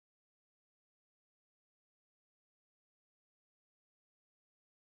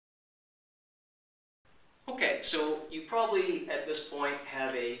Okay, so you probably at this point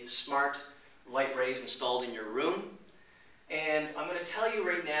have a smart light raise installed in your room. And I'm going to tell you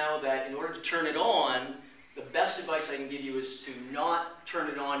right now that in order to turn it on, the best advice I can give you is to not turn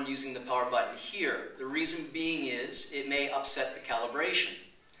it on using the power button here. The reason being is it may upset the calibration.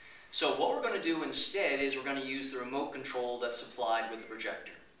 So what we're going to do instead is we're going to use the remote control that's supplied with the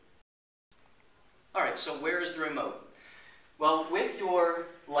projector. Alright, so where is the remote? Well, with your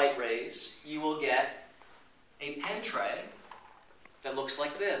light raise, you will get a pen tray that looks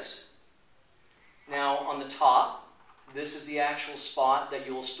like this. Now on the top, this is the actual spot that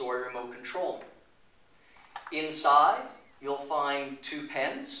you will store your remote control. Inside, you'll find two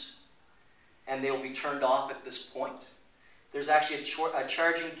pens, and they'll be turned off at this point. There's actually a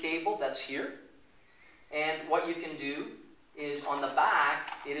charging cable that's here, and what you can do is on the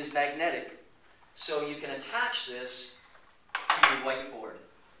back, it is magnetic. So you can attach this to your whiteboard.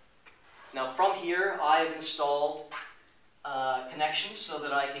 Now from here, I've installed connections so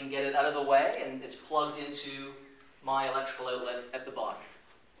that I can get it out of the way, and it's plugged into my electrical outlet at the bottom.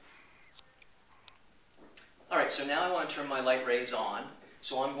 Alright, so now I want to turn my light raise on.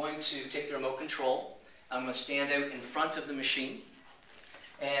 So I'm going to take the remote control, I'm going to stand out in front of the machine,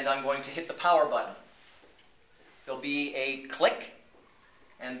 and I'm going to hit the power button. There'll be a click,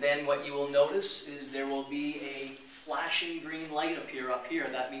 and then what you will notice is there will be a flashing green light appear up here.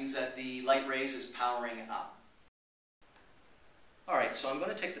 That means that the light raise is powering up. Alright, so I'm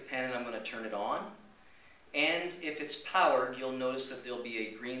going to take the pen and I'm going to turn it on. And if it's powered, you'll notice that there'll be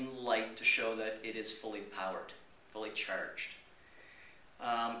a green light to show that it is fully powered, fully charged.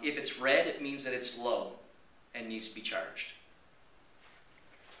 If it's red, it means that it's low and needs to be charged.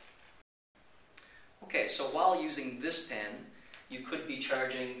 Okay, so while using this pen, you could be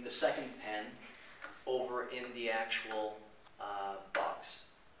charging the second pen over in the actual box.